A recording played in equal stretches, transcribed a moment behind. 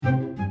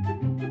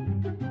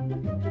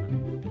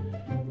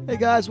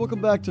guys, welcome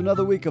back to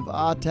another week of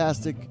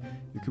Autastic,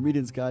 your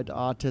comedian's guide to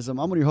autism.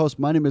 I'm one of your hosts.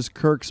 My name is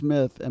Kirk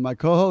Smith, and my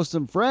co-host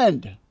and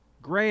friend,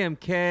 Graham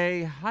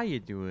K. How you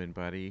doing,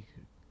 buddy?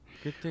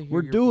 Good to hear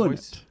we're your doing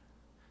voice. it.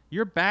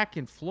 You're back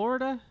in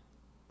Florida?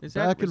 Is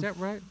that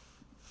right?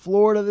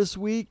 Florida this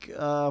week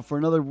for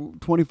another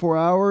 24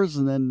 hours,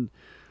 and then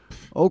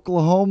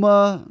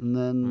Oklahoma, and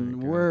then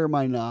where am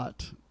I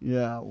not?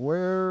 Yeah,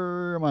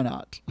 where am I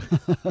not?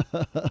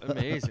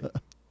 Amazing.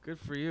 Good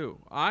for you.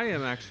 I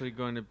am actually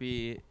going to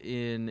be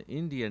in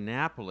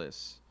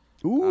Indianapolis.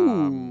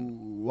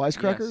 Ooh,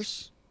 wisecrackers?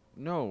 Yes.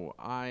 No,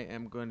 I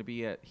am going to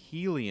be at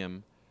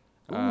Helium.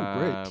 Ooh,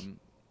 great.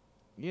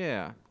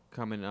 Yeah,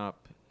 coming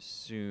up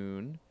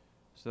soon.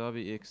 So that'll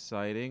be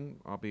exciting.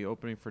 I'll be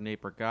opening for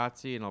Nate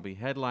Bargatze, and I'll be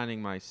headlining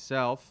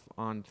myself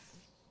on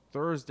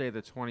Thursday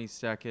the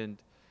 22nd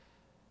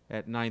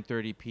at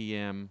 9:30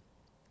 p.m.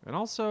 And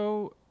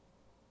also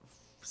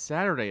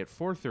Saturday at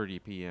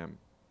 4:30 p.m.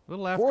 A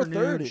little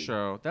afternoon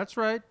show. That's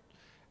right.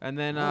 And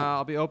then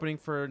I'll be opening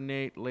for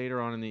Nate later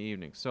on in the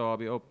evening. So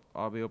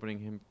I'll be opening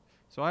him.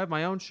 So I have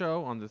my own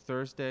show on the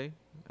Thursday,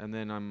 and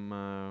then I'm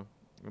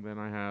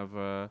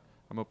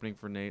opening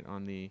for Nate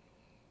on the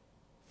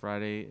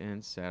Friday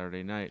and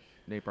Saturday night.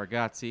 Nate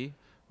Bargatze,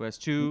 who has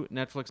two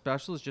Netflix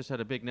specials, just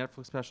had a big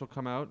Netflix special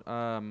come out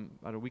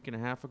about a week and a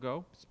half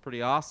ago. It's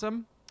pretty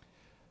awesome.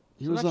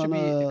 So that should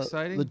be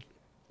exciting.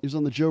 He was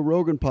on the Joe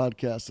Rogan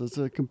podcast. It's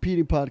a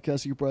competing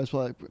podcast. You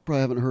probably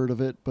haven't heard of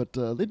it, but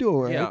they do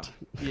all right.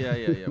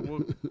 Yeah.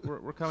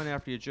 We're coming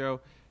after you, Joe.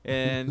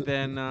 And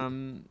then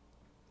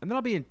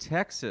I'll be in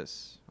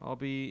Texas. I'll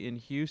be in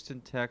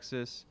Houston,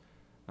 Texas.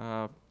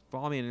 Follow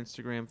me on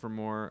Instagram for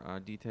more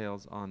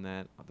details on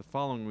that. The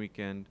following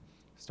weekend,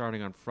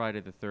 starting on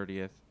Friday the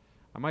 30th.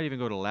 I might even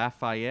go to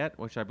Lafayette,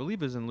 which I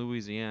believe is in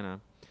Louisiana.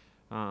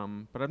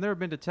 But I've never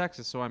been to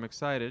Texas, so I'm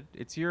excited.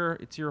 It's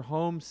your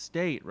home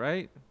state,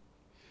 right?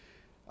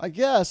 I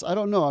guess. I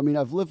don't know. I mean,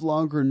 I've lived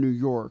longer in New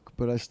York,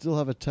 but I still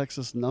have a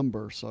Texas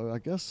number, so I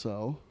guess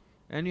so.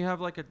 And you have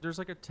there's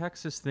a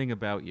Texas thing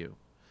about you.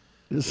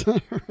 Is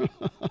there?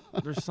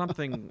 There's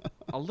something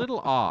a little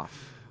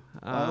off.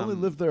 I only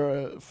lived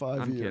there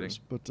 5 I'm years,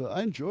 kidding. but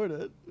I enjoyed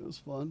it. It was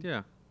fun.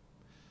 Yeah.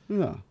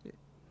 Yeah.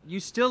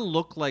 You still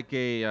look like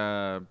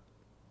a.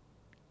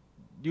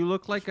 You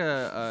look like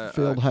a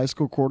failed high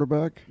school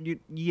quarterback.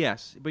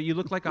 Yes, but you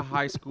look like a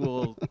high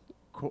school,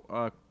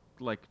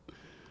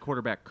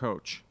 quarterback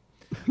coach,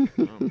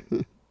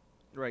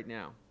 right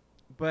now.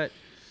 But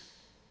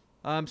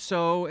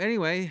so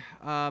anyway,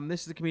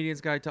 this is the Comedian's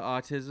Guide to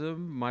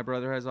Autism. My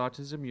brother has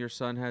autism. Your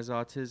son has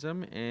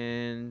autism,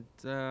 and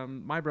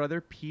my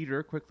brother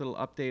Peter. Quick little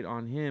update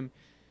on him.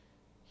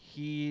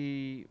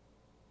 He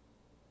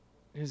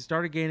has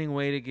started gaining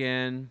weight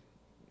again,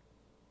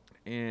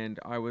 and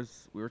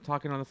we were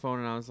talking on the phone,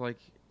 and I was like,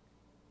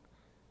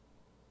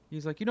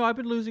 he's like, I've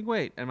been losing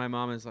weight, and my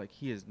mom is like,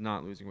 he is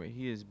not losing weight.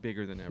 He is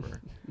bigger than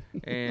ever,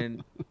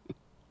 and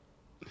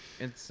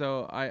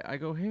so I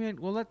go, hey man,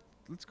 well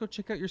let's go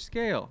check out your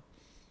scale,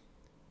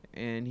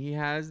 and he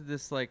has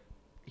this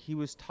he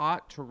was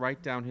taught to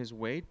write down his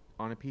weight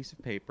on a piece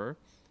of paper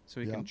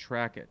so he can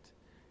track it,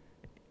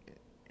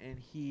 and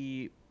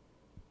he's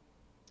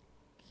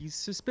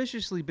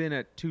suspiciously been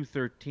at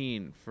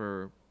 213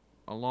 for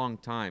a long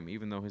time,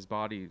 even though his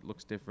body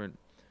looks different.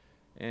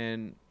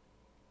 And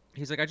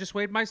he's like, I just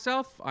weighed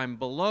myself. I'm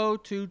below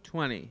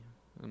 220.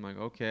 I'm like,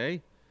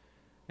 okay.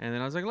 And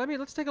then I was like,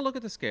 let's take a look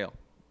at the scale.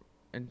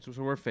 And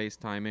so we're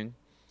FaceTiming.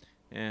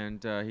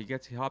 And he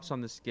hops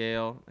on the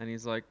scale, and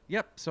he's like,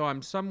 yep, so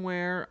I'm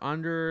somewhere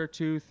under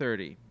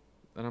 230.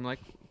 And I'm like,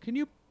 can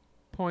you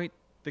point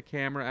the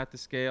camera at the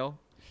scale?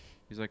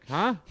 He's like,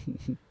 huh?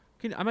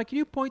 I'm like, can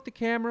you point the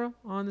camera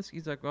on this?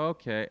 He's like,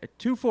 okay, at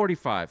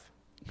 245.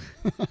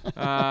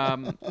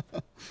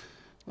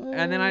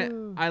 And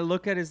then I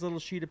look at his little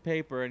sheet of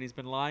paper, and he's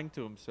been lying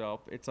to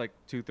himself. It's like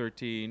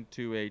 213,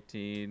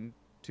 218,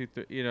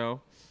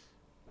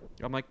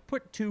 I'm like,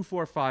 put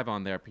 245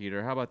 on there,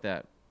 Peter. How about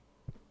that?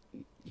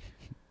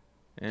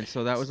 And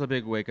so that was a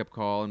big wake-up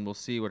call, and we'll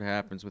see what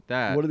happens with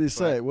that. What did he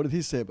say? What did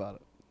he say about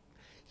it?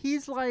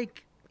 He's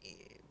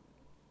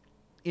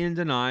in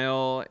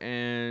denial,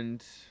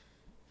 and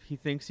he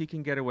thinks he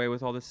can get away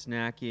with all the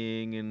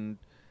snacking and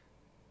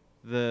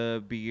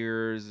the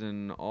beers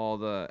and all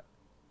the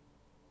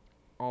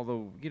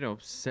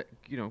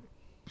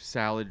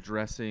salad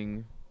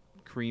dressing,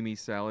 creamy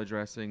salad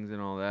dressings and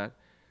all that.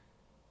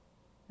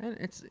 And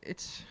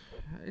it's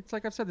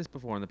like I've said this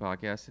before on the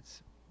podcast.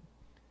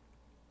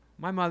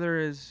 My mother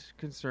is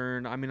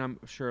concerned. I mean, I'm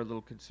sure a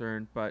little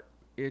concerned, but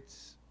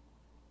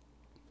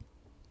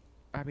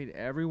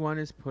everyone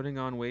is putting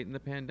on weight in the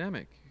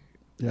pandemic.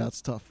 Yeah,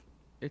 it's tough.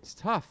 It's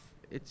tough.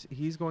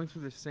 He's going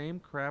through the same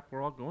crap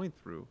we're all going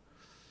through.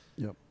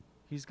 Yep.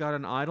 He's got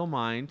an idle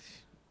mind.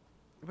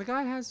 The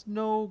guy has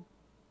no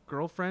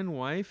girlfriend,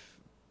 wife.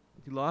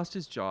 He lost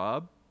his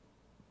job.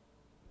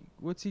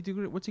 What's he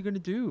going to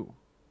do?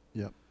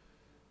 Yep.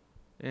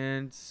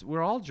 And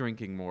we're all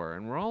drinking more,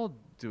 and we're all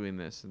doing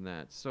this and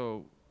that.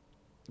 So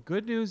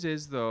Good news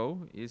is,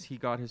 though, is he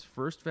got his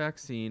first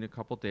vaccine a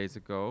couple days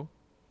ago,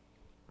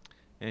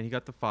 and he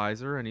got the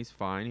Pfizer, and he's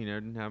fine. He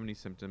didn't have any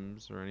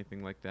symptoms or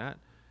anything like that.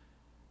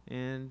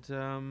 And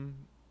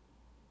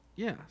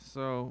yeah,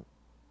 so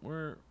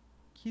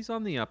he's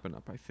on the up and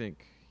up. I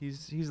think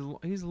he's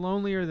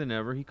lonelier than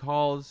ever. He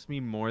calls me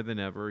more than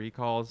ever. He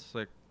calls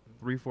like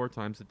 3-4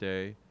 times a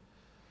day.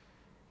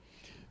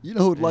 You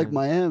know who'd like And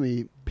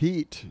Miami?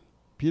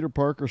 Peter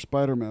Parker,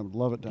 Spider-Man would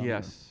love it down there.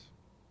 yes.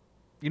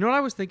 You know what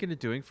I was thinking of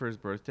doing for his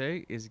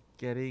birthday is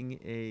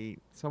getting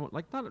not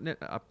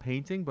a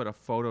painting, but a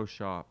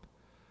Photoshop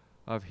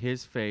of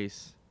his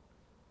face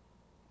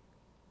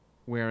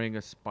wearing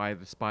the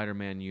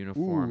Spider-Man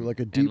uniform. Ooh,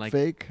 like a deep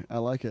fake. I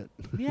like it.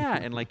 Yeah,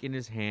 and like in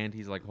his hand,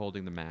 he's like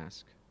holding the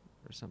mask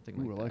or something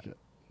like that. I like it.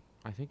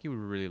 I think he would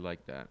really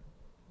like that.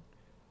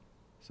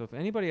 So if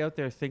anybody out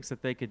there thinks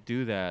that they could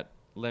do that,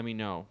 let me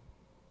know.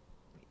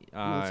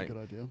 That's a good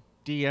idea.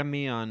 DM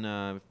me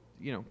on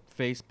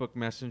Facebook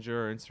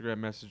Messenger or Instagram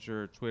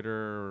Messenger or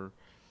Twitter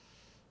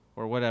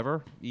or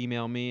whatever.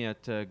 Email me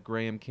at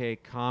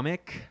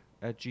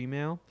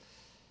grahamkcomic@gmail.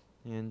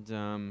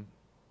 And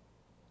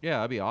yeah,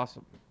 that'd be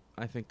awesome.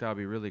 I think that would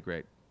be really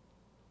great.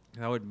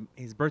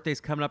 His birthday's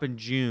coming up in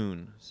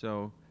June,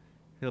 so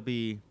he'll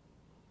be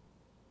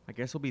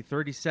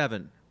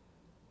 37.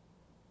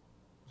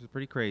 Which is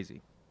pretty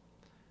crazy.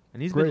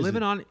 And he's been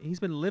living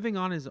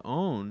on his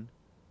own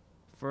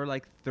for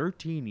like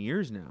 13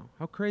 years now.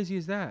 How crazy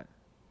is that?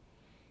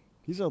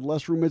 He's had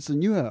less roommates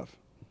than you have.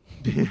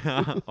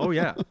 Yeah. Oh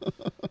yeah.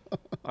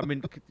 I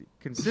mean,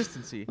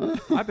 consistency.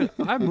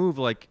 I move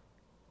like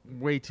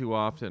way too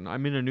often.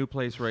 I'm in a new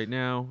place right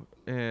now,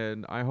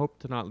 and I hope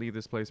to not leave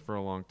this place for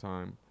a long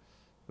time.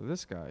 But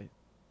this guy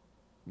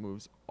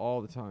moves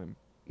all the time.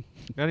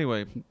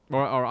 Anyway,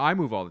 or I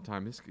move all the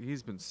time.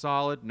 He's been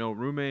solid. No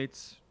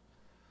roommates,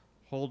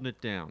 holding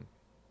it down.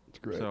 It's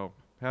great. So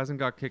hasn't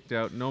got kicked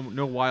out.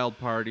 No wild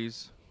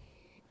parties.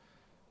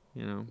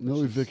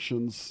 No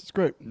evictions. It's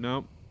great.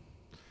 Nope.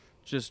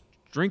 Just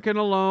drinking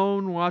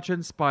alone,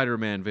 watching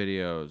Spider-Man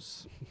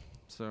videos.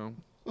 So.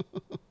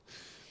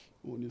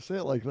 When you say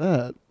it like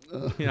that.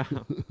 Yeah.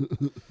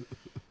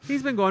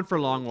 He's been going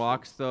for long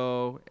walks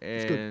though,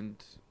 and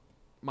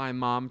my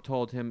mom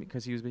told him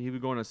because he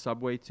would go on a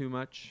Subway too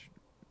much,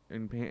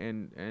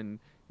 and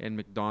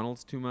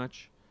McDonald's too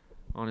much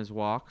on his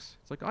walks.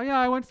 It's like, oh yeah,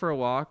 I went for a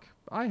walk.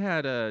 I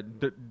had a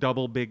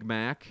double Big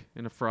Mac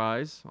and a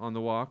fries on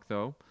the walk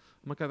though.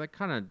 I'm like, that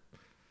kind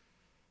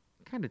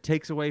of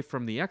takes away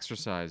from the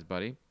exercise,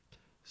 buddy.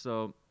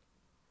 So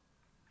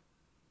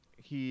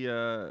he's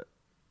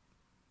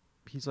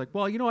like,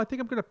 well, I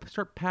think I'm going to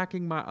start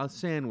packing a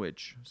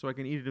sandwich so I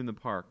can eat it in the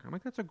park. I'm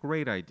like, that's a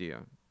great idea.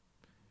 I'm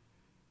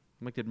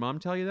like, did Mom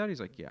tell you that? He's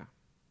like, yeah.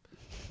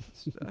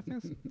 I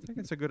think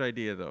it's a good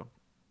idea, though.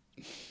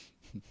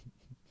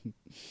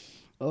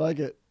 I like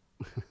it.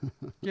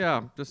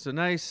 Yeah, just a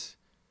nice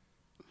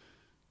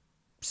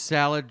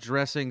salad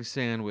dressing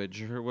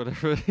sandwich or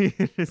whatever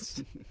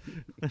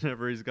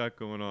whatever he's got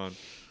going on.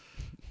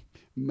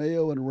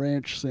 Mayo and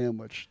ranch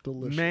sandwich.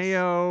 Delicious.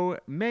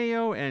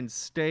 Mayo and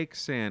steak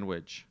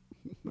sandwich.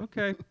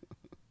 Okay.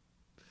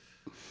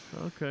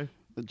 Okay.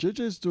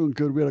 JJ's doing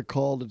good. We had a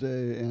call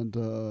today,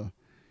 and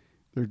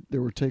they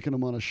were taking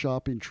him on a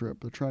shopping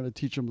trip. They're trying to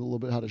teach him a little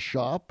bit how to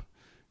shop,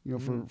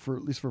 for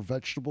at least for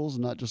vegetables,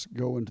 and not just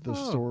go into the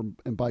store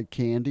and buy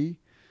candy.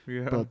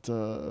 Yeah. But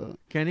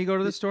can he go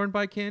to the store and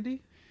buy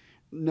candy?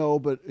 No,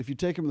 but if you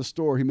take him to the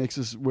store, he makes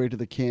his way to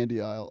the candy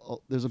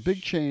aisle. There's a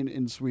big chain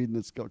in Sweden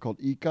that's called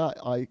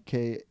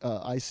ICA,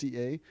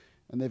 ICA,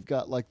 and they've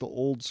got like the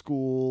old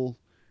school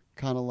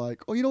kind of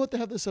like, you know what? They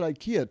have this at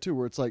IKEA too,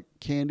 where it's like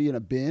candy in a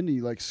bin, and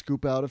you like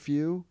scoop out a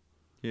few.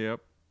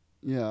 Yep.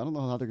 Yeah, I don't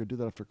know how they're going to do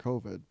that after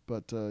COVID,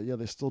 but yeah,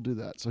 they still do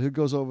that. So he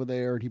goes over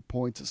there and he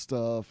points at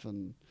stuff.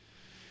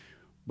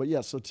 But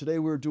yeah, so today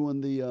we were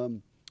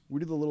doing we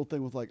do the little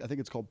thing with I think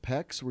it's called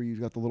PEX, where you've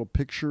got the little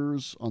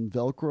pictures on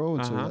Velcro.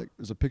 And so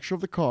there's a picture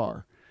of the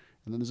car,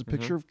 and then there's a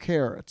picture of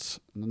carrots,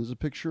 and then there's a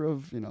picture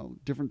of,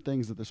 different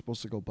things that they're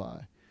supposed to go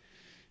buy.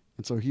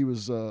 And so he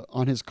was,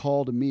 on his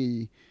call to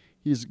me,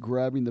 he's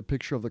grabbing the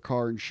picture of the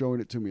car and showing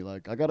it to me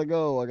like, I got to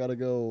go. Oh, I'm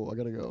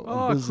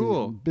busy,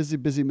 cool. I'm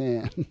busy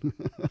man.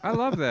 I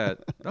love that.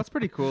 That's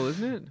pretty cool,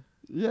 isn't it?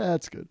 Yeah,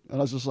 that's good. And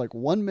I was just like,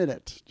 1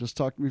 minute. Just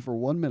talk to me for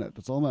 1 minute.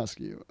 That's all I'm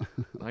asking you.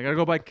 I got to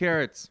go buy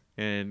carrots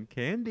and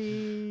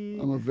candy.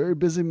 I'm a very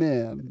busy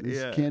man.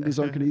 These candies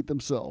aren't going to eat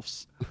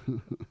themselves.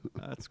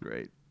 That's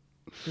great.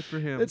 Good for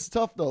him. It's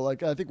tough, though. I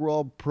think we're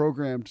all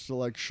programmed to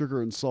like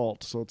sugar and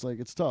salt. So it's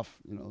it's tough.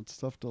 It's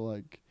tough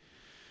to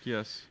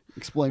yes.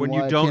 explain when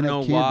why you don't I can't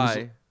know have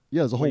candy. why.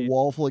 Yeah, there's a whole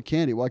wall full of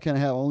candy. Why can't I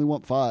have? I only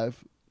want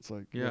 5. It's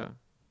like, yeah.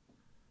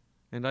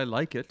 And I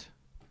like it.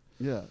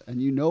 Yeah, and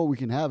we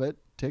can have it.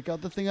 Take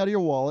out the thing out of your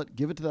wallet,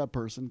 give it to that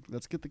person.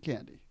 Let's get the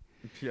candy.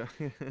 Yeah.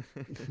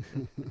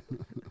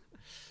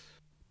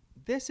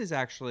 This is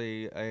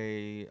actually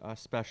a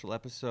special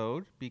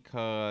episode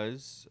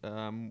because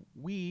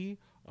we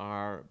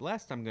are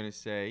blessed, I'm going to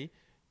say,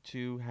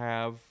 to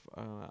have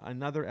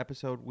another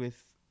episode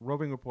with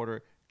roving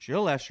reporter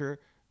Jill Escher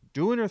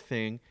doing her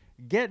thing,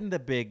 getting the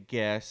big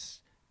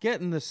guests,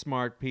 getting the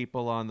smart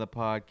people on the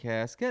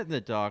podcast, getting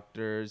the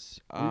doctors.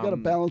 Well, you got to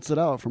balance it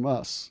out from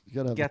us. You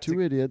got to have the Get to,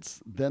 two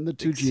idiots, then the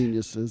two ex-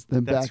 geniuses,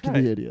 then back that's to the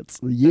right. idiots.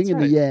 The yin That's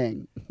and the right.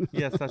 yang.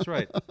 Yes, that's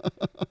right.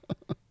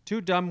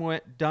 Two dumb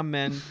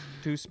men,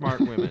 two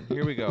smart women.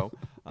 Here we go.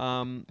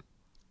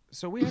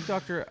 So we have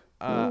Dr.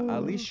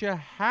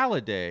 Alycia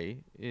Halladay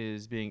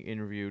is being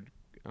interviewed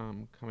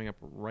coming up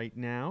right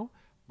now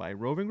by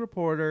roving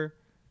reporter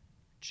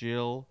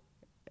Jill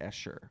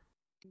Escher.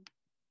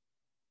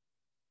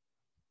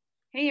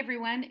 Hey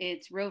everyone,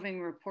 it's roving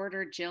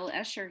reporter Jill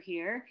Escher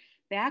here,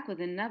 back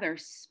with another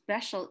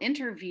special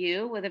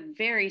interview with a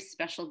very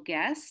special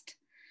guest,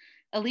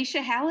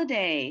 Alycia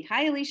Halladay.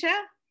 Hi, Alycia.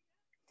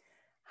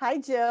 Hi,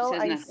 Jill.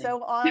 I'm nothing.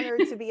 so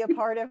honored to be a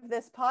part of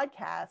this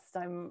podcast.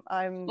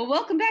 I'm Well,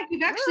 welcome back.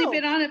 You've actually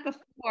been on it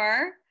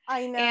before.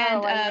 I know,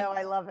 and,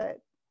 I love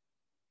it.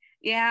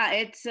 Yeah,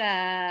 it's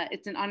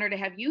an honor to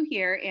have you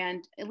here.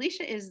 And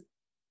Alycia is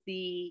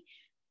the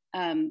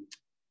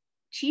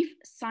Chief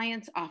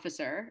Science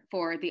Officer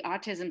for the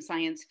Autism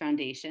Science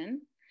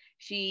Foundation.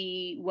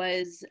 She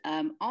was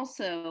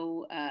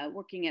also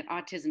working at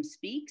Autism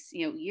Speaks,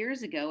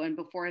 years ago, and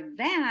before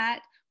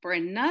that, for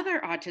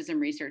another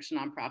autism research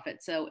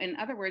nonprofit. So, in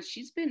other words,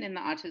 she's been in the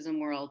autism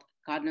world,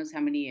 God knows how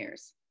many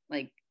years,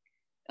 like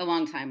a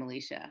long time,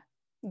 Alycia.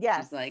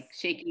 Yes. She's like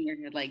shaking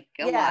her head, like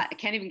a lot. I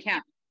can't even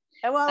count.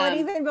 Well, and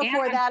even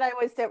before that, I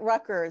was at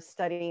Rutgers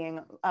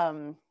studying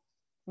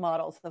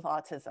models of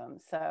autism.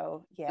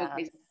 So yeah.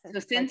 Okay. So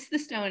since the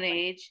Stone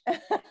Age,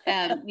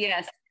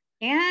 yes.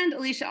 And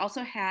Alycia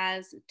also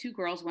has two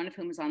girls, one of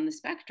whom is on the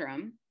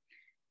spectrum.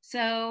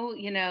 So,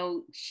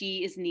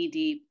 she is knee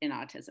deep in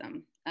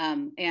autism.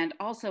 And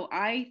also,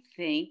 I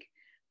think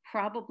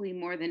probably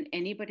more than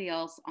anybody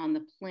else on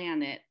the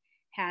planet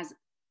has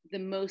the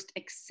most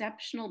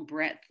exceptional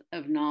breadth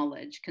of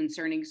knowledge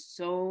concerning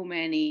so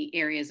many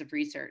areas of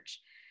research.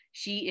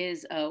 She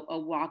is a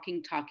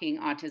walking, talking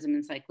autism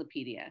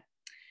encyclopedia.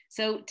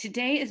 So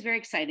today is very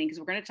exciting because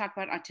we're going to talk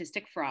about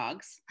autistic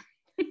frogs.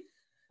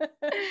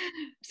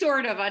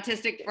 Sort of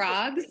autistic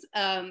frogs.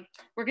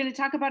 We're going to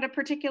talk about a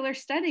particular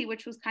study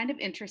which was kind of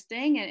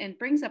interesting and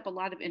brings up a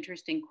lot of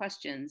interesting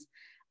questions.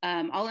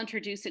 I'll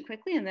introduce it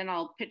quickly and then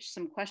I'll pitch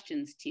some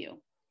questions to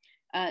you.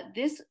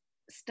 This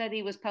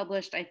study was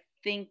published, I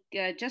think,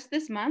 just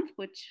this month,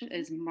 which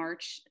is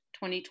March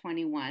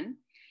 2021.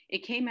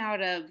 It came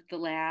out of the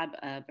lab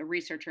of a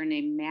researcher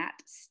named Matt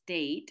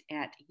State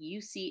at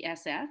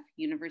UCSF,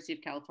 University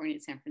of California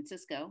at San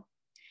Francisco.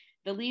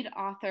 The lead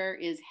author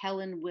is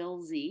Helen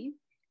Wilsey,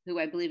 who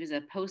I believe is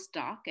a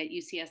postdoc at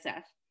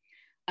UCSF.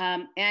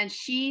 And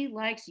she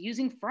likes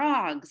using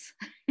frogs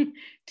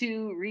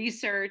to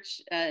research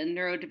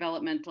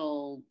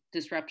neurodevelopmental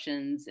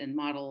disruptions and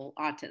model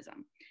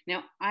autism.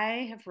 Now,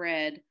 I have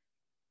read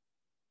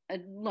a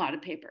lot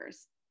of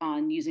papers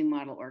on using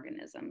model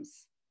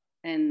organisms.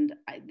 And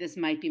this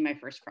might be my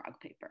first frog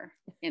paper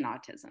in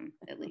autism,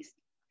 at least.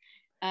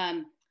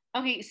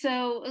 Okay,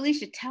 so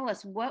Alycia, tell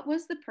us, what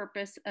was the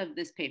purpose of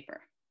this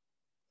paper?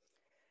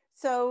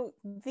 So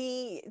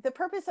the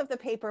purpose of the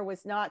paper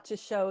was not to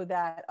show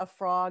that a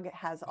frog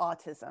has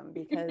autism,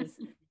 because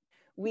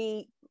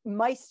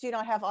mice do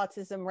not have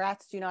autism,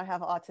 rats do not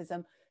have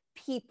autism,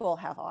 people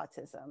have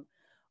autism.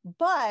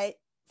 But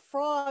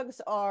frogs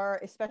are,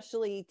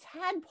 especially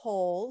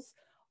tadpoles,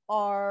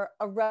 are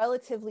a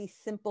relatively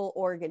simple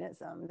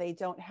organism. They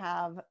don't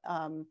have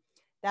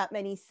that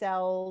many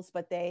cells,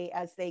 but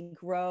as they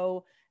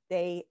grow,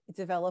 they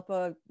develop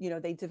a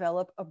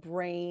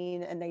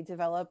brain, and they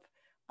develop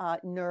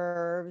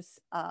nerves,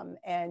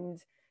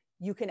 and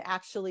you can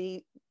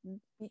actually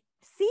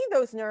see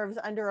those nerves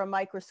under a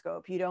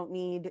microscope. You don't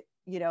need,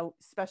 you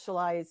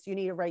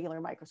need a regular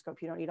microscope.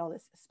 You don't need all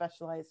this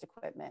specialized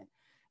equipment.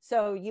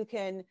 So you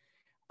can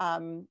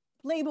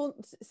label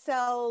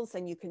cells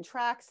and you can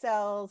track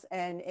cells.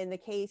 And in the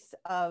case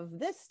of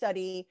this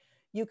study,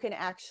 you can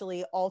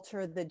actually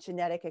alter the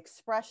genetic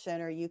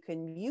expression, or you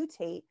can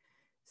mutate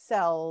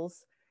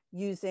cells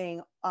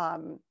using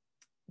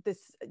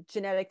this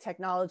genetic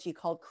technology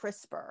called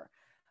CRISPR.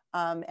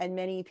 And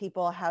many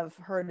people have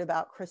heard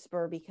about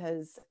CRISPR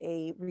because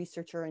a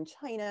researcher in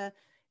China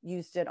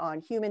used it on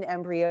human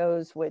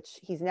embryos, which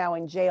he's now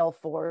in jail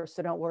for.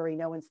 So don't worry,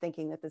 no one's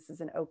thinking that this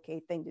is an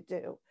okay thing to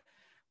do.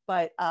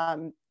 But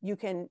you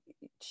can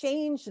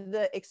change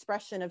the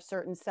expression of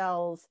certain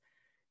cells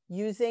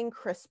using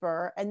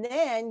CRISPR, and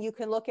then you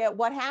can look at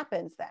what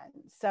happens then.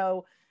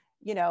 So,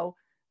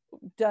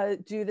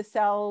 do the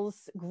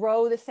cells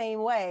grow the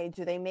same way?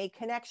 Do they make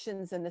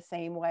connections in the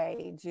same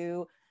way?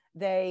 Do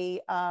they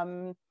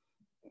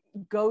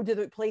go to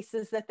the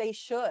places that they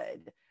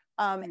should?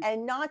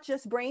 And not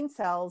just brain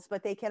cells,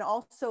 but they can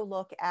also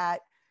look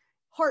at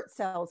heart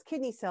cells,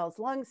 kidney cells,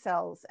 lung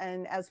cells.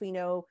 And as we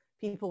know,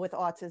 people with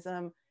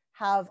autism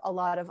have a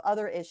lot of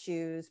other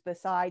issues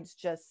besides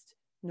just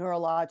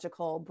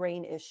neurological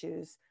brain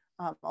issues.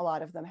 A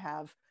lot of them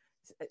have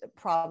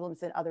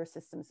problems in other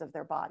systems of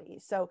their body.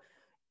 So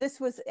this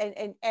was,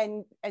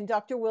 and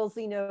Dr.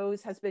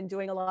 Wilsey has been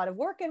doing a lot of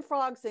work in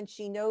frogs, and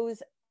she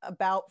knows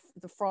about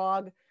the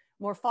frog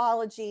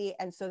morphology.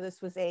 And so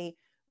this was a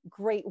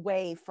great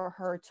way for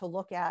her to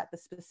look at the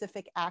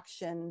specific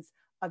actions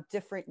of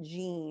different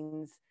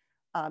genes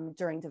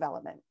during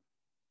development.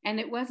 And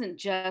it wasn't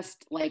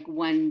just like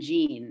one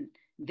gene.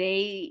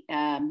 They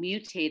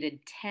mutated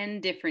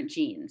 10 different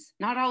genes,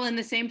 not all in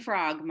the same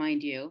frog,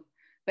 mind you,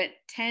 but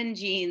 10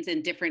 genes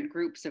in different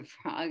groups of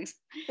frogs.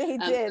 They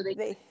did. So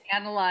they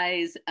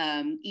analyze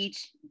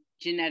each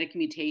genetic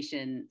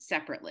mutation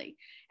separately.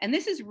 And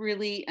this is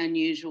really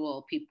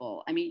unusual,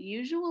 people. I mean,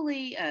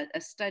 usually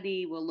a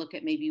study will look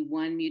at maybe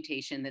one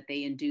mutation that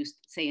they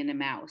induced, say, in a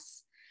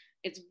mouse.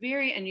 It's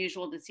very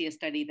unusual to see a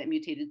study that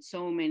mutated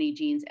so many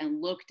genes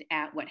and looked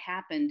at what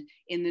happened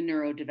in the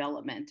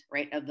neurodevelopment,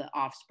 right, of the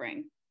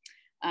offspring.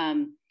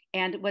 And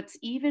what's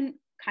even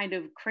kind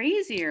of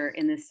crazier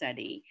in this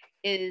study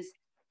is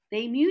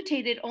they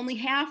mutated only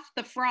half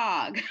the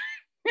frog,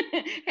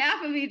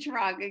 half of each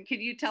frog. Could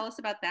you tell us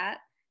about that?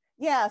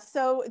 Yeah,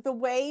 so the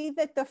way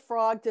that the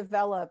frog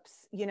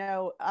develops,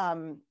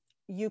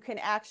 you can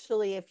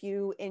actually, if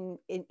you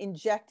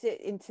inject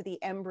it into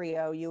the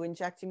embryo, you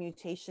inject a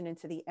mutation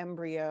into the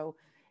embryo,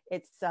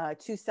 it's a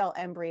 2-cell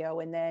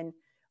embryo, and then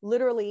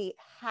literally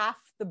half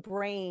the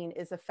brain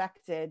is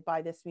affected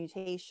by this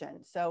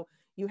mutation. So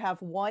you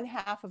have one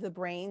half of the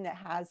brain that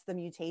has the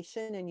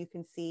mutation, and you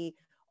can see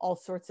all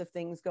sorts of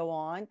things go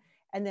on.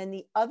 And then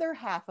the other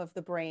half of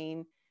the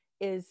brain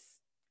is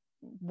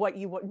what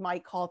you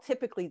might call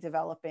typically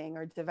developing,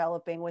 or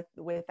developing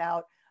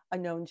without a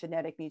known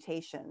genetic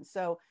mutation.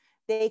 So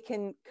they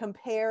can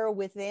compare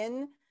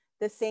within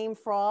the same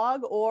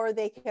frog, or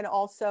they can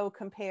also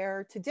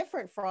compare to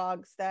different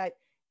frogs that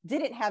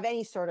didn't have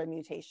any sort of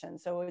mutation.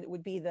 So it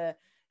would be the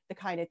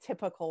kind of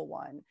typical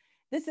one.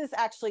 This is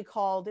actually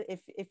called,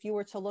 if you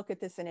were to look at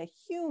this in a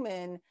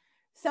human,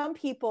 some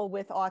people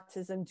with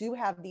autism do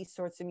have these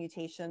sorts of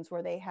mutations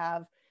where they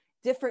have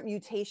different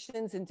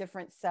mutations in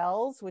different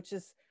cells, which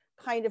is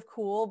kind of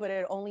cool, but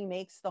it only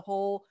makes the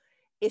whole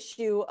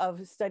issue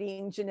of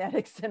studying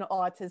genetics and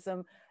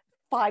autism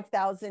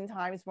 5,000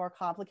 times more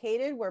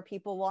complicated, where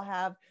people will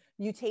have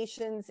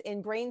mutations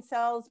in brain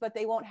cells, but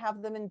they won't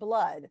have them in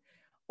blood,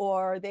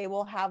 or they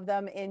will have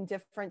them in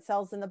different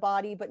cells in the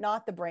body, but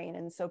not the brain.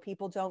 And so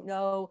people don't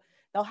know,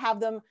 they'll have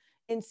them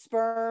in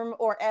sperm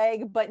or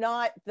egg, but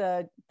not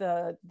the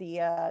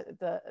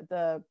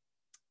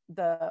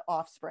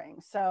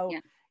offspring. So, yeah.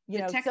 You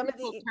know, technical some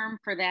of the term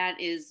for that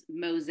is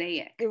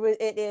mosaic.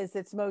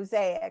 It's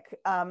mosaic.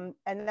 And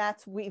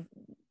that's,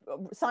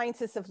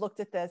 scientists have looked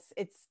at this.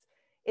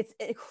 It's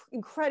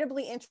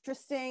incredibly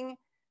interesting,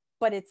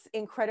 but it's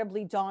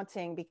incredibly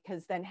daunting,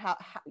 because then how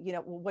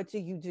what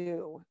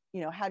do?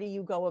 How do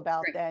you go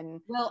about right.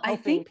 then helping I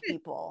think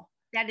people?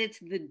 That it's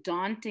the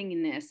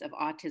dauntingness of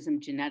autism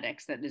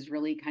genetics that is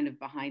really kind of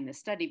behind the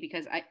study,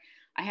 because I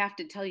have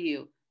to tell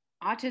you,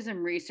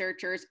 autism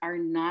researchers are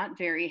not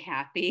very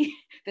happy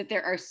that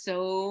there are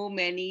so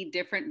many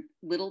different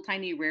little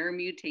tiny rare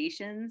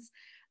mutations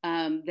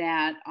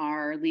that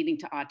are leading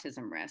to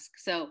autism risk.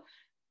 So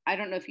I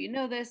don't know if you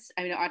know this.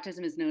 I mean,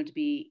 autism is known to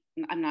be,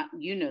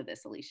 you know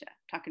this, Alycia,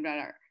 talking about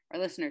our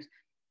listeners.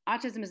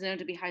 Autism is known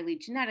to be highly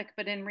genetic,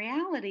 but in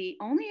reality,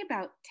 only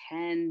about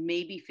 10,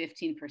 maybe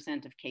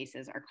 15% of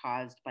cases are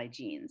caused by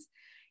genes.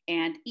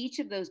 And each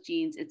of those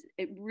genes,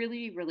 it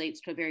really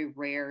relates to a very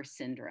rare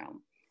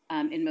syndrome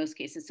in most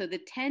cases. So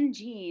the 10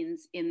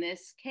 genes in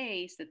this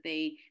case that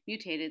they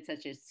mutated,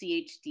 such as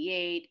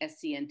CHD8,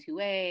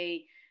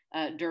 SCN2A,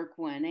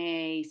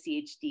 DIRK1A,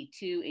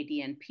 CHD2,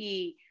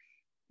 ADNP,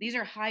 these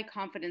are high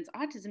confidence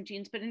autism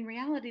genes, but in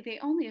reality, they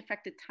only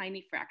affect a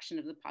tiny fraction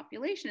of the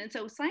population. And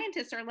so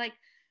scientists are like,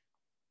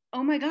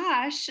 oh my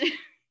gosh,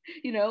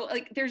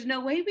 like there's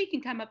no way we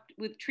can come up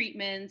with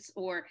treatments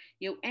or,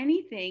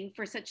 anything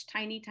for such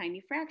tiny,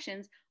 tiny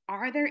fractions.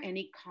 Are there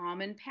any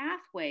common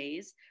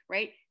pathways,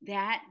 right,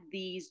 that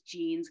these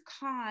genes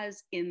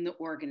cause in the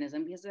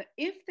organism? Because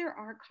if there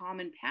are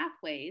common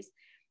pathways,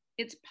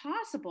 it's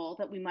possible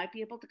that we might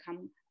be able to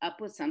come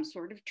up with some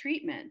sort of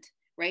treatment,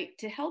 right,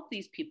 to help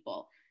these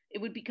people.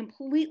 It would be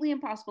completely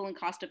impossible and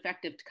cost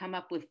effective to come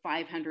up with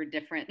 500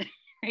 different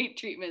right,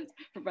 treatments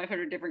for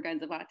 500 different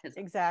kinds of autism.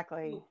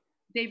 Exactly.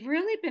 They've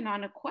really been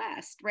on a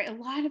quest, right? A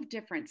lot of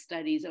different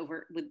studies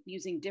with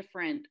using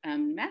different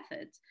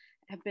methods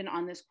have been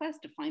on this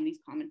quest to find these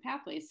common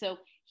pathways. So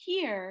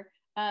here,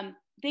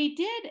 they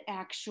did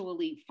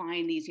actually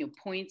find these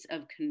points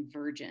of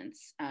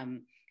convergence,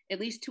 at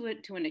least to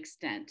an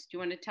extent. Do you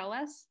want to tell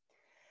us?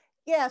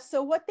 Yeah,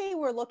 so what they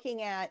were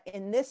looking at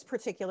in this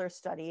particular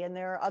study, and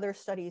there are other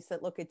studies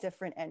that look at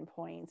different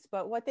endpoints,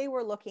 but what they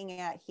were looking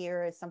at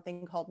here is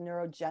something called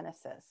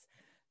neurogenesis.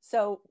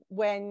 So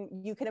when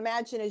you can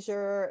imagine, as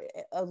you're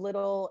a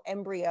little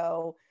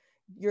embryo,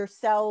 your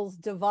cells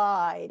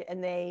divide,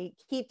 and they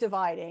keep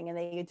dividing, and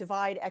they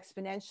divide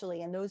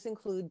exponentially, and those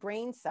include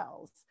brain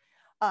cells.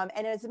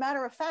 And as a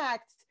matter of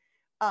fact,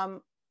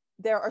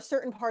 there are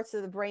certain parts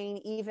of the brain,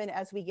 even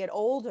as we get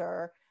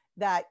older,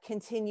 that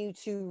continue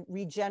to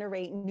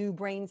regenerate new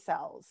brain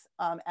cells.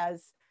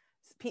 As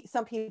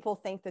some people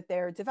think that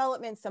they're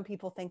development, some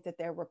people think that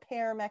they're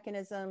repair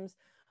mechanisms,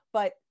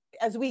 but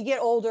as we get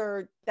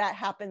older, that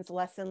happens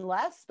less and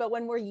less. But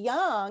when we're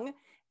young,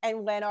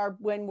 and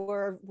when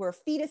we're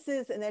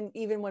fetuses, and then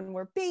even when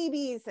we're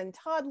babies and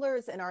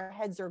toddlers and our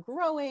heads are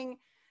growing,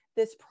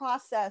 this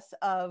process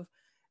of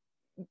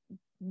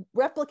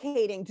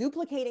duplicating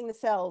the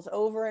cells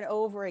over and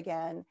over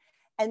again,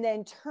 and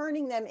then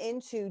turning them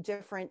into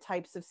different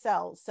types of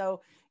cells.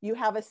 So you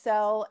have a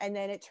cell and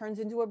then it turns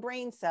into a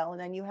brain cell, and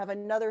then you have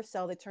another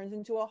cell that turns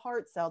into a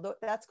heart cell.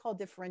 That's called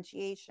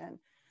differentiation.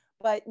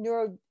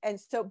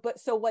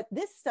 So what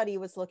this study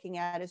was looking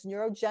at is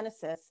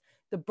neurogenesis,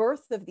 the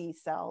birth of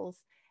these cells,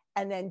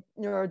 and then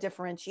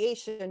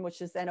neurodifferentiation,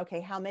 which is then,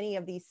 okay, how many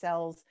of these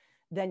cells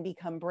then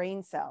become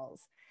brain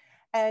cells?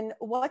 And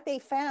what they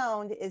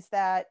found is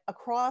that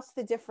across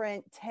the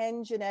different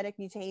 10 genetic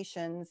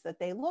mutations that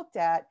they looked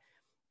at,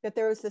 that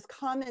there was this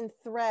common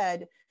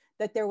thread,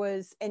 that there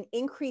was an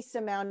increased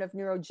amount of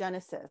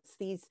neurogenesis.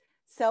 These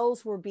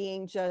cells were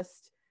being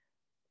just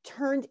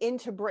turned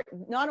into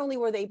not only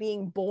were they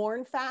being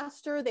born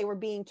faster, they were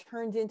being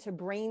turned into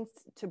brain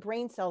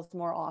cells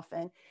more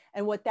often.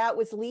 And what that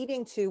was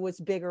leading to was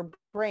bigger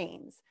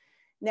brains.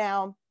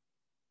 Now,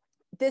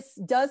 this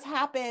does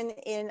happen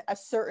in a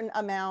certain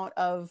amount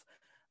of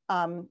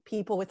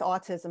people with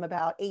autism.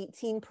 About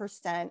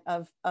 18%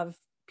 of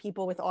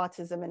people with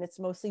autism, and it's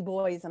mostly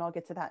boys, and I'll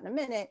get to that in a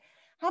minute,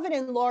 have an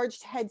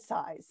enlarged head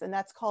size, and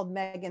that's called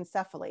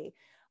megancephaly.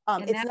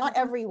 It's not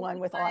everyone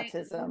with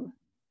autism.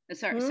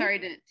 Sorry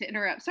to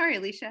interrupt. Sorry,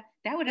 Alycia.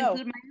 That would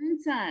include my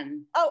own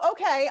son. Oh,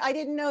 okay. I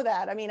didn't know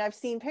that. I mean, I've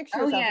seen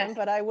pictures of him,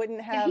 but I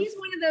wouldn't have. And he's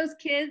one of those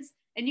kids,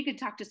 and you could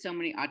talk to so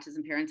many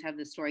autism parents have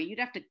this story. You'd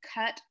have to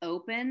cut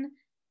open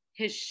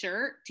his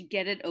shirt to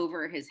get it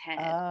over his head.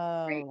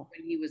 Right,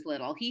 when he was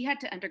little. He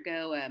had to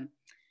undergo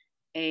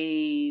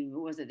a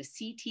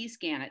CT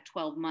scan at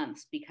 12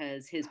 months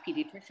because his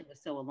pediatrician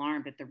was so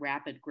alarmed at the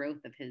rapid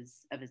growth of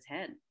his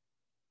head.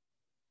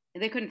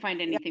 They couldn't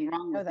find anything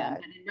wrong with them.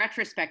 But in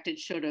retrospect, it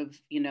should have,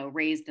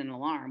 raised an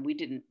alarm. We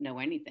didn't know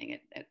anything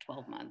at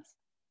 12 months.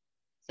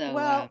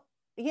 So,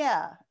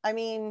 yeah, I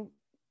mean,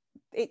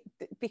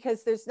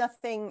 because there's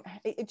nothing,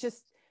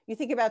 you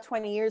think about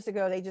 20 years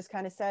ago, they just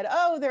kind of said,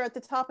 oh, they're at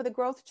the top of the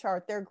growth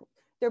chart.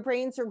 Their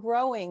brains are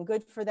growing.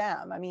 Good for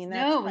them. I mean,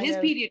 his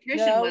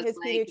pediatrician was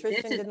like,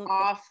 this is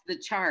off the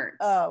charts.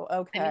 Oh,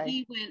 okay. And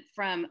he went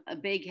from a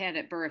big head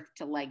at birth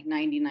to like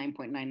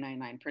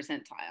 99.999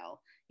 percentile,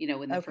 in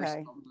the first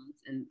 12 months.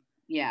 And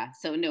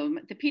so no,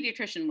 the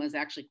pediatrician was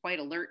actually quite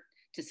alert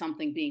to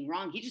something being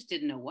wrong. He just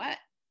didn't know what.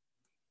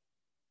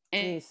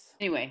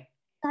 Anyway,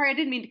 sorry, I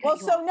didn't mean to cut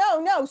you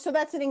off. No. So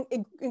that's an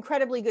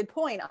incredibly good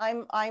point.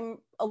 I'm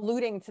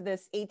alluding to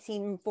this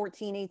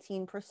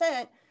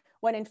 18%,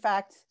 when in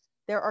fact,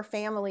 there are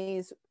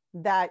families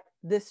that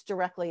this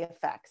directly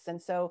affects.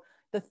 And so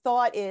the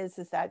thought is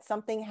that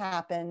something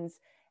happens,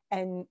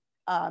 and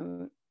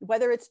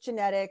whether it's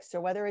genetics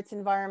or whether it's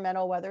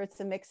environmental, whether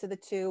it's a mix of the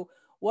two,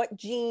 what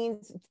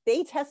genes,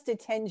 they tested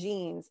 10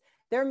 genes.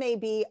 There may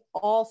be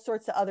all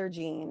sorts of other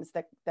genes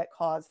that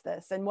cause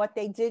this. And what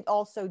they did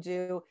also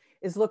do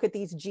is look at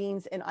these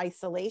genes in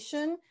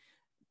isolation,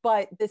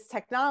 but this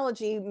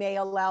technology may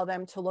allow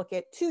them to look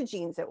at 2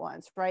 genes at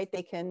once, right?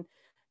 They can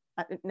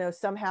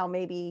somehow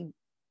maybe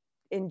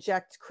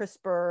inject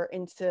CRISPR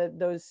into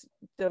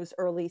those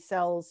early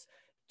cells,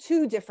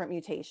 2 different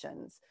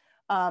mutations,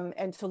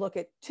 and to look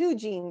at 2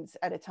 genes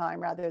at a time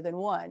rather than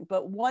 1.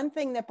 But one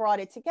thing that brought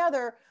it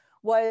together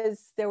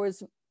was there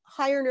was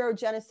higher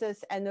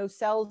neurogenesis, and those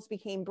cells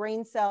became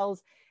brain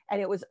cells.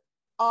 And it was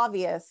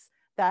obvious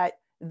that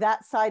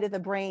that side of the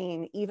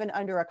brain, even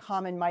under a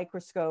common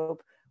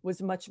microscope,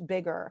 was much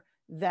bigger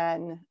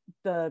than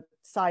the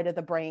side of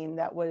the brain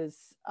that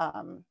was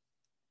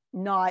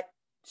not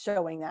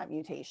showing that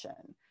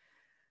mutation.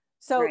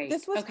 So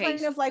this was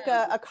kind of like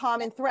a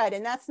common thread.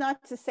 And that's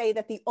not to say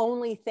that the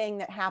only thing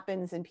that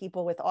happens in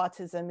people with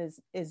autism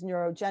is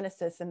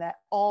neurogenesis, and that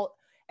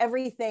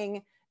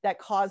everything that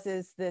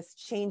causes this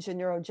change in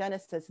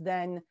neurogenesis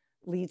then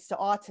leads to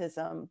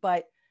autism.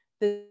 But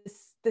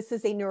this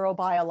is a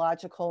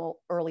neurobiological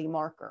early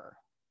marker.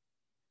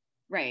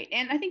 Right.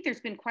 And I think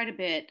there's been quite a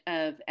bit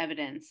of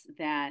evidence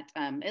that,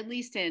 at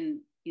least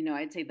in,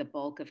 I'd say the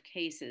bulk of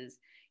cases,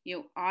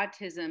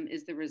 autism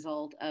is the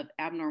result of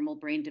abnormal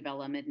brain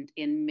development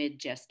in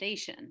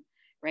mid-gestation,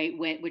 right?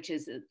 Which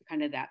is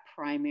kind of that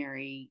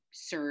primary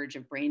surge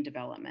of brain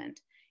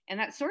development. And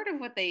that's sort of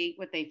what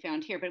they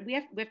found here. But we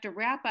have to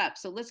wrap up.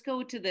 So let's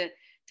go to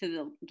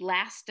the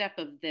last step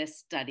of this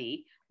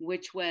study,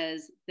 which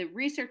was the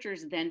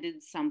researchers then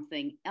did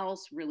something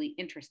else really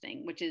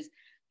interesting, which is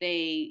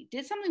they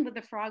did something with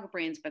the frog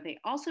brains, but they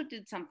also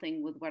did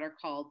something with what are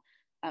called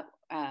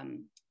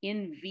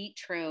in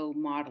vitro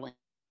modeling,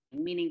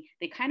 meaning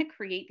they kind of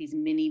create these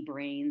mini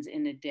brains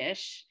in a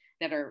dish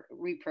that are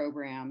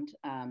reprogrammed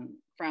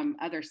from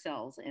other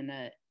cells in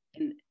a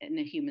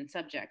human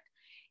subject.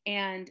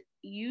 And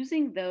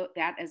using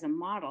that as a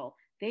model,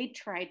 they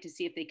tried to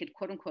see if they could,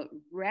 quote unquote,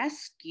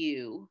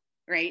 rescue,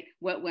 right,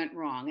 what went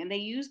wrong. And they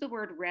use the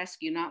word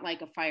rescue, not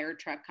like a fire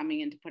truck coming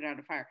in to put out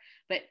a fire,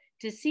 but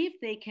to see if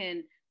they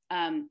can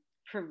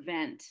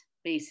prevent,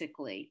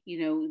 basically,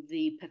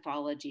 the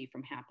pathology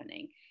from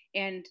happening.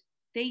 And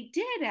they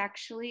did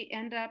actually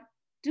end up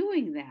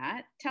doing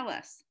that. Tell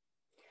us.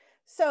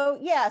 So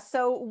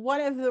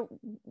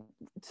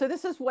so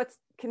this is what's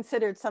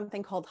considered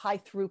something called high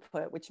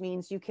throughput, which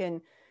means you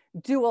can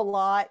do a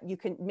lot, you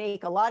can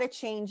make a lot of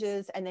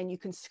changes, and then you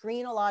can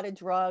screen a lot of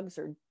drugs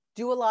or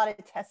do a lot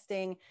of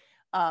testing,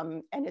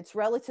 and it's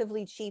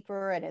relatively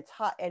cheaper, and it's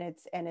hot,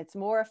 and it's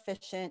more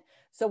efficient.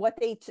 So what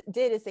they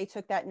did is they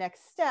took that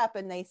next step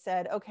and they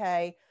said,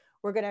 okay,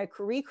 we're going to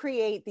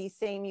recreate these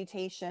same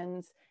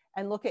mutations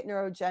and look at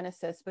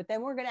neurogenesis, but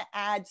then we're going to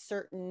add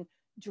certain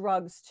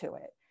drugs to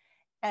it.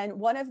 And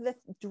one of the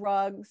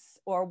drugs,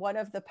 or one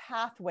of the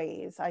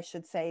pathways, I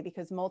should say,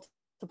 because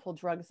multiple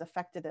drugs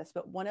affected this,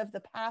 but one of the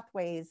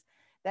pathways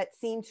that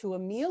seemed to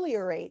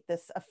ameliorate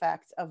this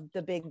effect of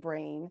the big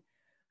brain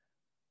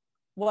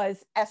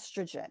was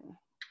estrogen.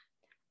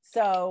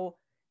 So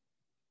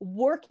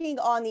working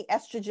on the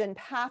estrogen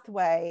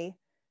pathway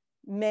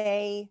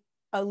may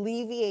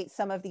alleviate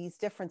some of these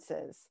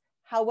differences.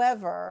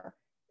 However,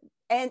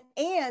 and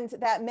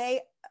that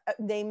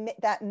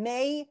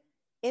may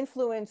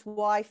influence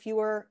why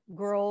fewer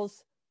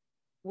girls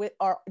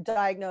are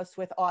diagnosed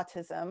with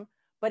autism,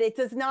 but it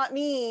does not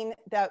mean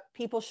that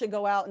people should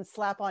go out and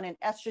slap on an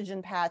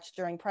estrogen patch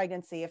during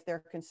pregnancy if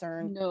they're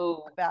concerned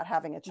about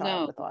having a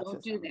child with autism.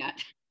 Don't do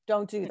that.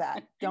 Don't do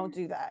that. Don't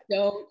do that.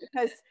 Don't.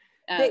 Because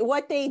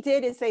what they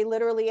did is they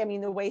literally, I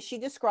mean, the way she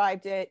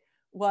described it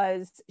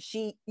was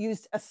she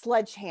used a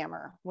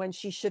sledgehammer when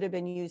she should have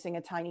been using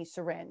a tiny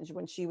syringe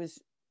when she was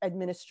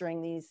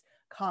administering these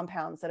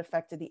compounds that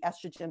affected the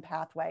estrogen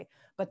pathway.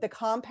 But the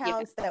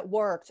compounds that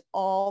worked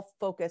all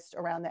focused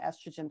around the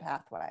estrogen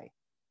pathway.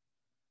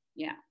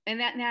 Yeah.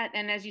 And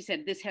as you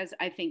said, this has,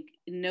 I think,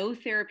 no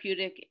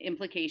therapeutic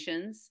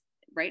implications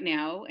right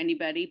now,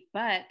 anybody,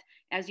 but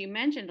as you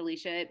mentioned,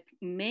 Alycia, it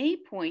may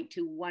point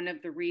to one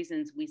of the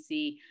reasons we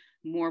see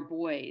more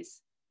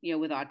boys,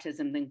 with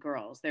autism than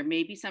girls. There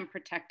may be some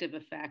protective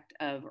effect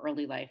of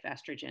early life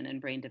estrogen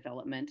and brain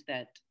development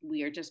that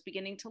we are just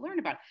beginning to learn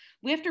about.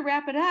 We have to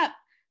wrap it up.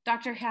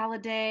 Dr.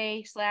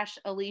 Halladay /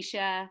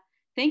 Alycia,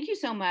 thank you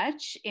so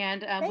much.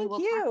 And we'll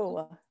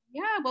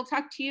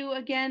talk to you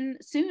again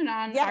soon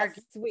on our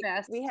we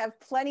have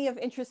plenty of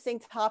interesting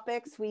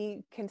topics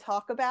we can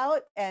talk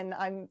about, and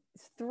I'm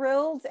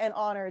thrilled and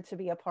honored to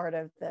be a part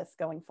of this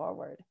going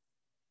forward.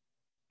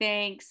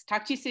 Thanks.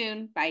 Talk to you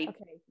soon. Bye.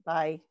 Okay,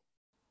 bye.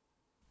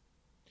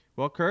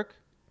 Well, Kirk,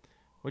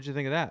 what'd you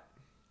think of that?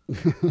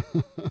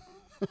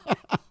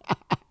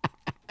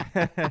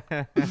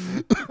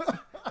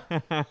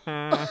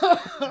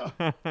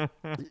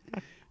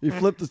 You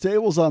flipped the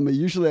tables on me.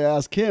 Usually I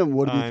ask him,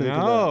 what did he think of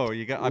that? Oh,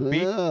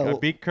 I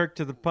beat Kirk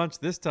to the punch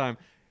this time.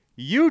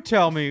 You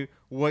tell me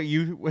what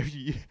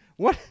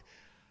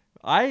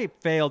I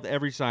failed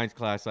every science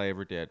class I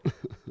ever did.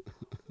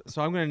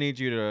 So I'm going to need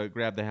you to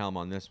grab the helm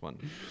on this one.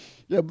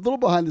 Yeah, but a little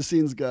behind the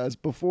scenes, guys.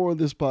 Before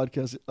this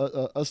podcast,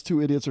 us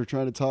two idiots are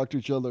trying to talk to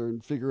each other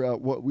and figure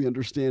out what we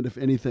understand, if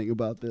anything,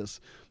 about this.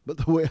 But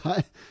the way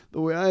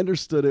I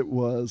understood it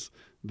was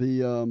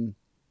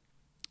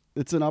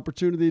it's an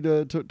opportunity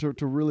to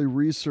really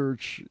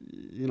research,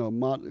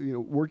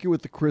 working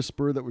with the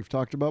CRISPR that we've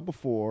talked about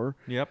before.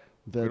 Yep.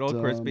 Good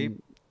old crispy.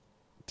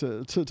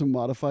 To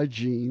modify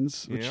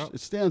genes, which it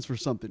stands for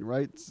something,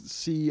 right?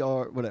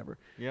 CR, whatever.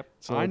 Yep.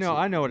 So I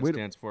know what it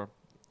stands for.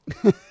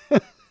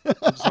 I'm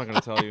just not going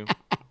to tell you.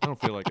 I don't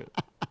feel like it.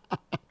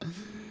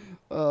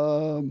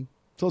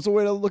 So it's a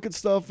way to look at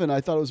stuff, and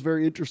I thought it was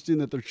very interesting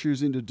that they're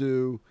choosing to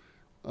do,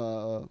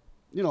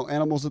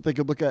 animals that they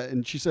could look at.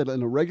 And she said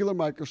in a regular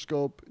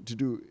microscope to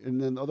do,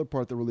 and then the other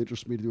part that really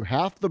interested me, to do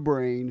half the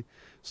brain,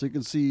 so you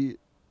can see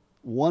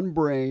one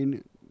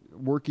brain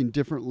working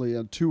differently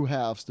on two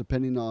halves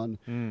depending on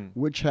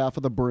which half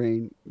of the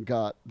brain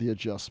got the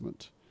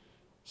adjustment.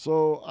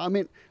 So, I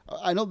mean,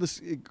 I know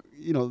this,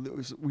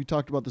 we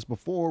talked about this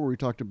before, where we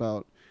talked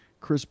about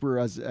CRISPR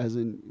as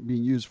in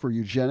being used for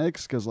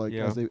eugenics, because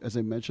as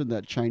I mentioned,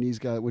 that Chinese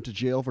guy went to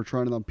jail for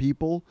trying it on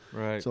people.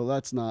 Right. So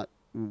that's not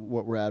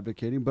what we're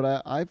advocating.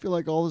 But I feel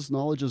like all this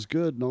knowledge is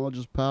good. Knowledge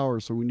is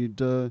power. So we need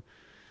to,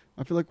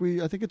 I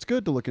think it's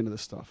good to look into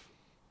this stuff.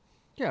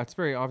 Yeah, it's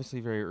obviously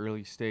very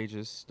early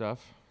stages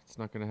stuff. It's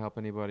not going to help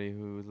anybody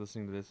who is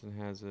listening to this and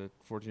has a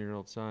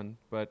 14-year-old son.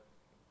 But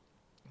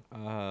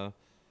I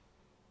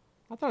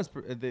thought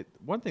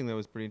one thing that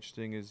was pretty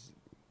interesting is,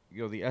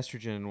 the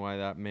estrogen and why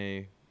that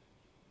may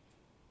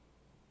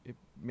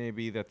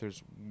be that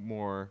there's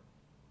more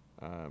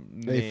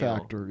A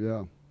factor,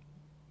 yeah.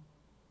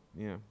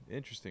 Yeah,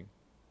 interesting.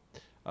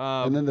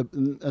 And then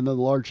the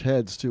large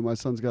heads too. My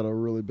son's got a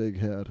really big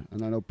head,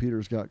 and I know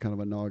Peter's got kind of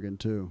a noggin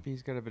too.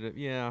 He's got a bit of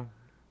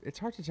It's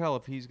hard to tell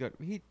if he's got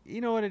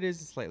you know what it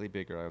is. It's slightly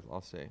bigger.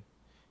 I'll say.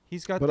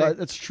 He's got. But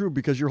that's true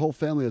because your whole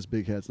family has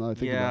big heads. Now I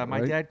think about it, my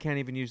right? dad can't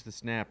even use the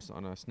snaps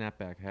on a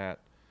snapback hat.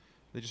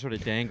 They just sort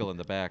of dangle in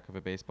the back of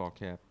a baseball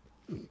cap.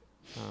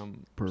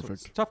 Perfect. So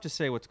it's tough to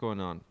say what's going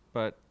on,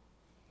 but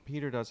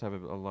Peter does have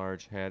a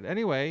large head.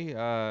 Anyway,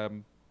 I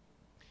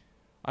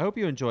hope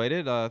you enjoyed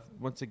it.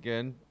 Once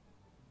again,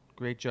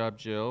 great job,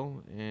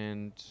 Jill,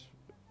 and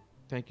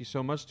thank you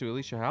so much to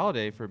Alycia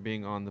Halladay for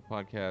being on the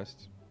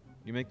podcast.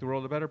 You make the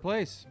world a better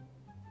place.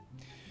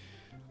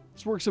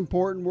 This work's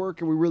important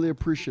work, and we really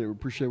appreciate it. We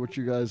appreciate what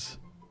you guys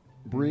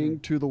bring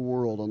to the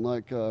world,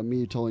 unlike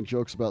me telling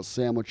jokes about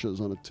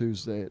sandwiches on a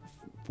Tuesday at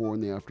 4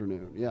 in the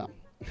afternoon. Yeah.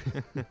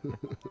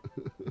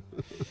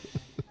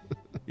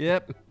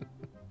 Yep.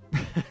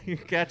 You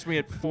catch me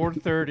at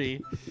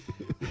 4:30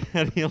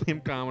 at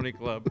Helium Comedy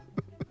Club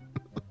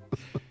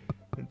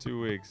in 2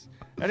 weeks.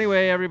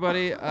 Anyway,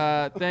 everybody,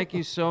 thank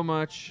you so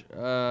much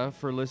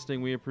for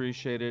listening. We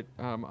appreciate it.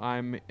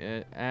 I'm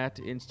at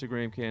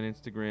Instagram,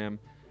 Instagram.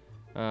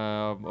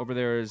 Over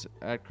there is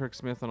at Kirk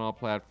Smith on all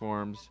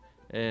platforms.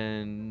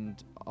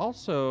 And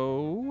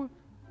also,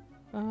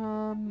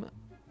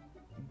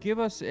 give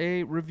us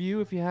a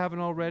review if you haven't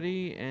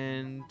already,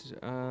 and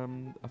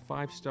a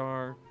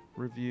 5-star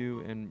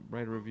review, and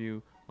write a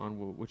review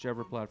on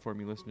whichever platform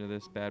you listen to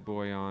this bad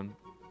boy on.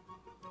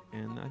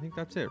 And I think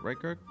that's it, right,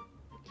 Kirk?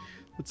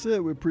 That's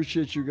it. We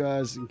appreciate you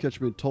guys. You can catch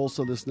me in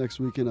Tulsa this next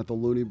weekend at the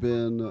Looney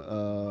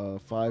Bin,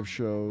 5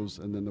 shows,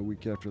 and then the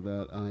week after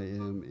that I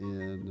am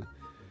in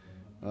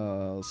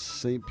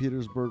St.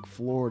 Petersburg,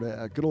 Florida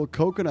at good old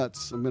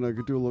Coconuts. I'm going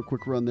to do a little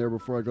quick run there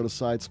before I go to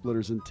Side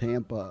Splitters in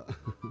Tampa.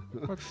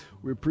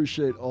 We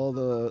appreciate all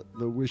the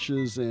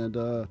wishes and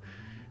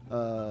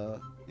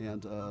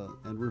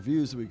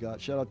reviews that we got.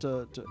 Shout out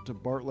to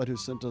Bartlett, who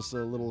sent us a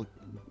little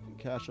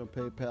cash on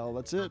PayPal.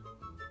 That's it.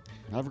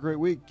 Have a great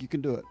week. You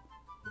can do it.